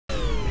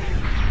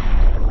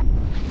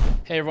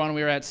Hey everyone,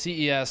 we are at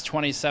CES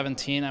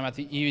 2017. I'm at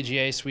the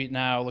EVGA suite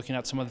now looking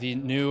at some of the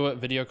new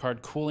video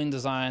card cooling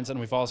designs, and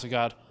we've also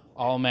got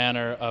all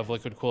manner of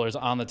liquid coolers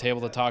on the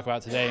table to talk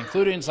about today,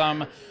 including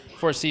some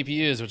for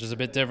CPUs, which is a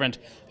bit different.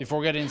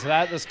 Before getting into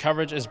that, this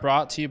coverage is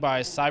brought to you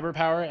by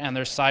CyberPower and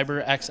their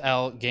Cyber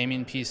XL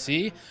gaming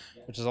PC,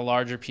 which is a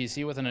larger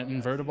PC with an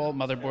invertible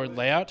motherboard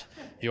layout.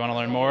 If you want to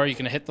learn more, you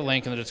can hit the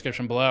link in the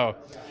description below.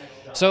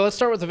 So let's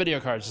start with the video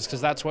cards, just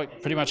because that's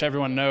what pretty much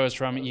everyone knows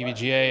from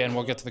EVGA, and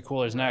we'll get to the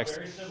coolers next.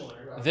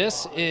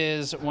 This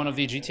is one of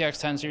the GTX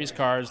 10 series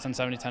cards,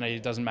 1070, 1080,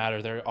 doesn't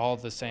matter. They're all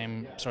the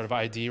same sort of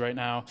ID right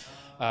now.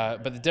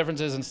 But the difference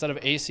is instead of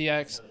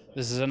ACX,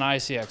 this is an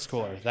ICX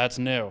cooler. That's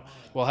new.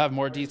 We'll have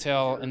more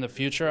detail in the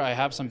future. I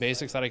have some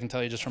basics that I can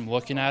tell you just from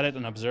looking at it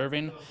and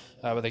observing,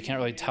 but they can't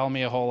really tell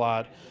me a whole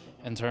lot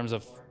in terms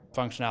of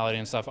functionality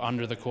and stuff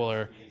under the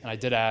cooler, and I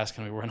did ask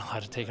and we weren't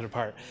allowed to take it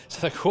apart.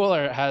 So the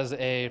cooler has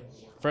a,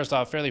 first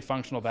off, fairly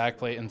functional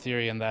backplate in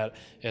theory in that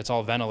it's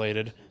all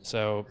ventilated,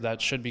 so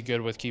that should be good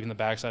with keeping the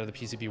backside of the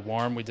PCB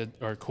warm.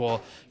 Or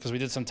cool, because we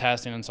did some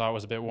testing and saw it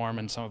was a bit warm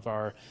in some of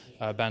our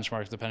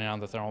benchmarks depending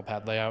on the thermal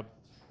pad layout.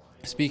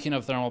 Speaking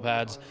of thermal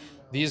pads,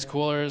 these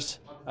coolers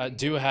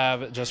do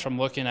have, just from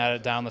looking at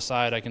it down the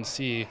side, I can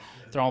see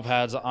thermal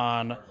pads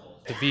on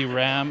the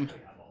VRAM,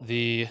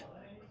 the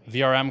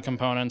VRM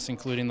components,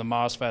 including the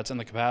MOSFETs and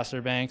the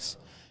capacitor banks,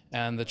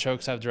 and the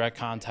chokes have direct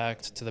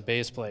contact to the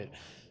base plate.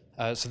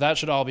 So that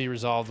should all be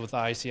resolved with the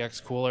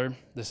ICX cooler.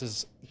 This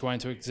is going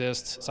to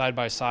exist side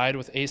by side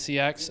with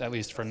ACX, at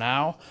least for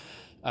now,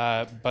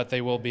 but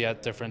they will be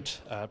at different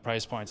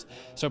price points.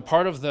 So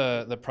part of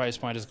the price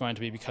point is going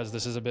to be because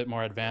this is a bit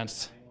more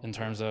advanced in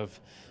terms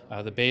of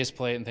the base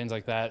plate and things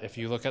like that. If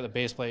you look at the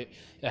base plate,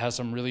 it has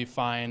some really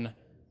fine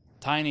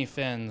tiny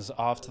fins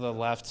off to the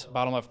left,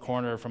 bottom left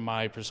corner from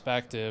my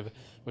perspective,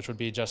 which would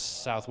be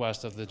just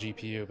southwest of the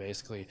GPU,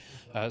 basically.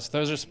 So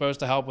those are supposed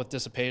to help with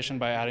dissipation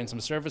by adding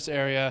some surface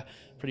area,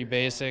 pretty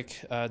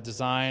basic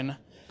design.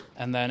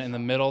 And then in the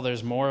middle,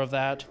 there's more of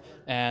that.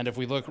 And if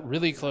we look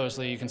really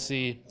closely, you can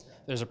see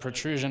there's a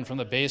protrusion from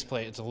the base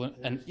plate. It's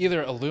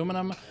either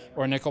aluminum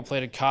or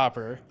nickel-plated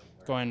copper,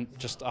 going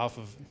just off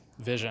of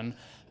vision,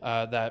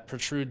 that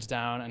protrudes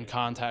down and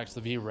contacts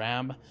the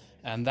VRAM.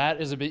 And that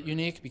is a bit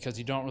unique because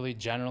you don't really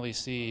generally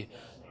see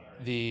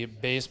the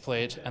base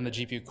plate and the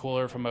GPU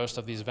cooler from most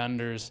of these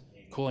vendors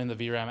cooling the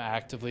VRAM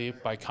actively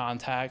by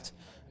contact.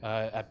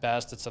 At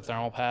best, it's a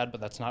thermal pad,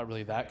 but that's not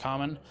really that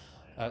common.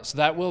 So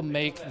that will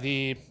make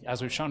the,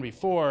 as we've shown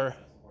before,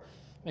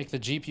 make the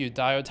GPU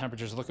diode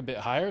temperatures look a bit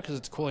higher because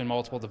it's cooling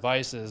multiple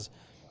devices.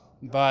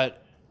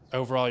 But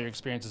overall, your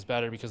experience is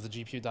better because the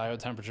GPU diode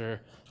temperature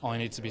only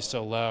needs to be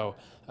so low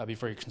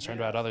before you're concerned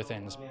about other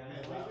things.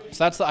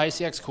 So that's the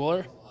ICX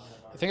cooler.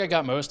 I think I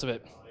got most of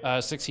it.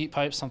 6 heat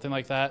pipes, something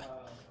like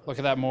that. Look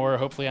at that more,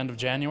 hopefully end of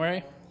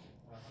January.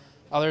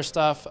 Other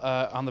stuff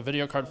on the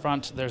video card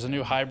front, there's a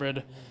new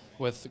hybrid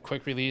with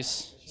quick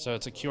release. So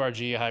it's a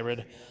QRG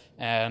hybrid.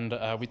 And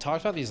we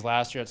talked about these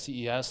last year at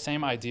CES.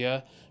 Same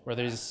idea, where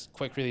there's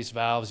quick release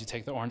valves. You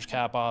take the orange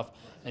cap off,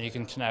 and you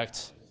can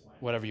connect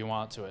whatever you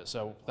want to it.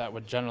 So that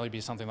would generally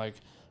be something like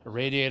a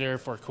radiator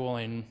for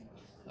cooling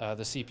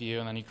the CPU,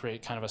 and then you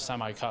create kind of a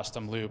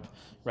semi-custom loop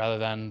rather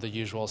than the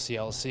usual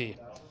CLC.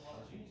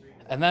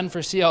 And then for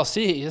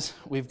CLCs,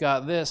 we've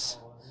got this,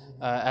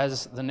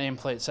 as the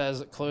nameplate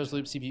says, closed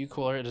loop CPU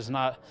cooler. It is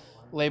not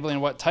labeling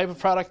what type of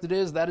product it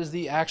is. That is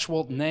the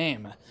actual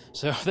name.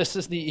 So this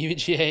is the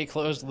EVGA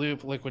closed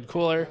loop liquid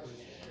cooler.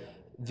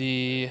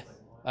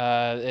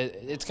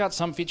 It's got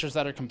some features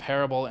that are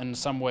comparable in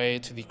some way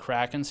to the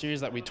Kraken series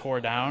that we tore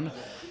down.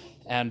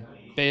 And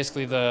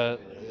basically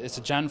it's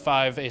a Gen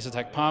 5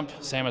 Asetek pump,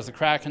 same as the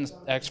Kraken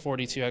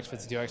X42,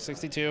 X52,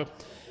 X62.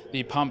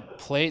 The pump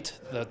plate,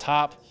 the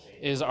top,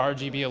 is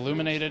RGB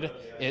illuminated.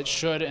 It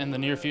should, in the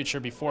near future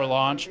before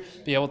launch,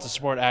 be able to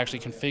support actually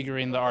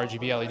configuring the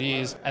RGB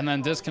LEDs and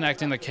then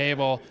disconnecting the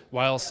cable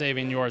while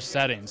saving your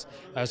settings.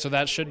 So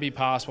that should be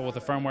possible with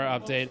the firmware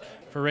update.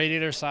 For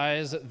radiator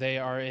size, they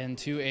are in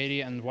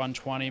 280 and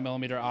 120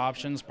 millimeter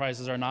options.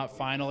 Prices are not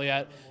final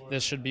yet.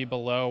 This should be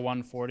below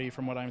 140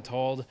 from what I'm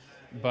told,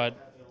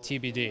 but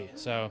TBD,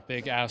 so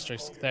big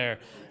asterisk there.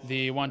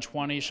 The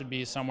 120 should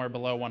be somewhere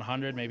below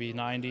 100, maybe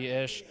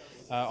 90-ish.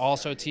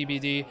 Also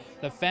TBD.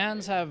 The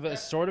fans have a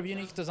sort of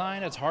unique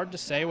design. It's hard to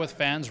say with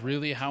fans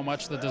really how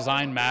much the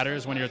design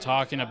matters when you're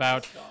talking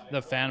about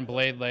the fan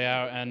blade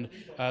layout and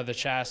the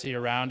chassis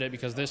around it,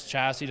 because this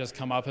chassis does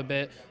come up a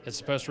bit. It's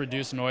supposed to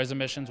reduce noise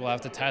emissions. We'll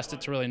have to test it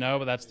to really know,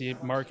 but that's the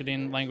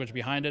marketing language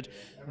behind it.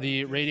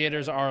 The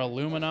radiators are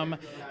aluminum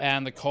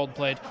and the cold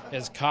plate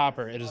is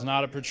copper. It is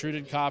not a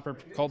protruded copper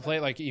cold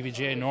plate like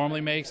EVGA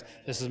normally makes.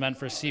 This is meant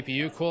for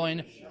CPU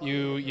cooling.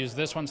 You use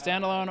this one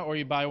standalone, or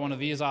you buy one of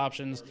these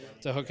options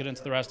to hook it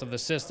into the rest of the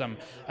system.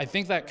 I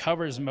think that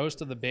covers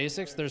most of the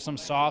basics. There's some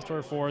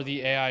software for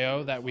the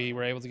AIO that we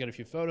were able to get a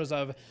few photos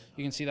of.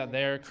 You can see that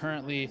there.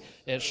 Currently,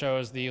 it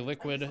shows the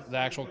liquid, the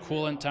actual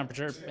coolant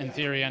temperature, in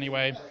theory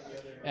anyway.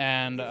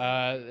 and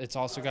it's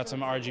also got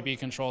some RGB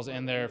controls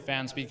in there,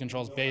 fan speed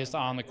controls based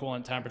on the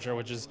coolant temperature,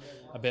 which is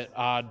a bit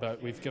odd,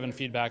 but we've given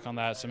feedback on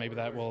that, so maybe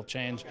that will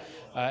change.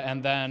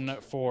 And then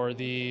for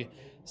the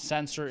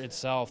sensor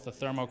itself, the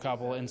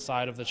thermocouple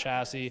inside of the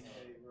chassis,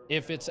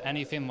 if it's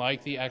anything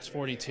like the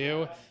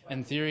X42,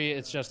 in theory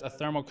it's just a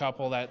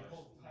thermocouple that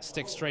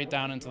sticks straight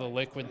down into the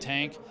liquid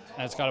tank,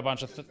 and it's got a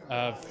bunch of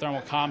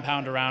thermal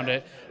compound around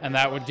it, and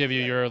that would give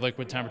you your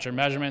liquid temperature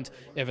measurement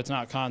if it's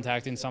not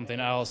contacting something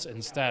else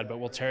instead. But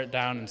we'll tear it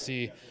down and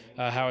see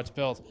how it's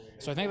built.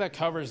 So I think that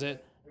covers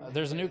it.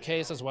 There's a new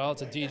case as well.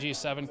 It's a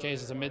DG7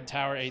 case. It's a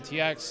mid-tower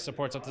ATX,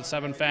 supports up to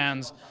 7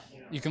 fans.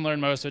 You can learn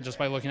most of it just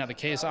by looking at the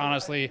case,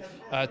 honestly. 2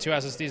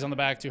 SSDs on the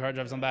back, 2 hard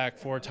drives on the back,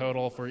 4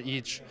 total for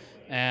each,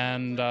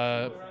 and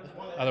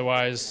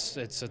otherwise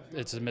it's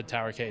a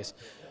mid-tower case.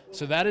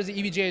 So that is the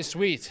EVGA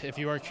suite. If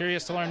you are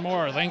curious to learn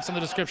more, links in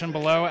the description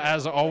below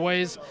as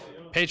always.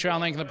 Patreon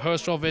link in the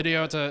post-roll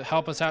video to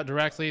help us out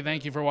directly.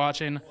 Thank you for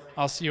watching.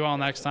 I'll see you all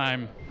next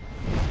time.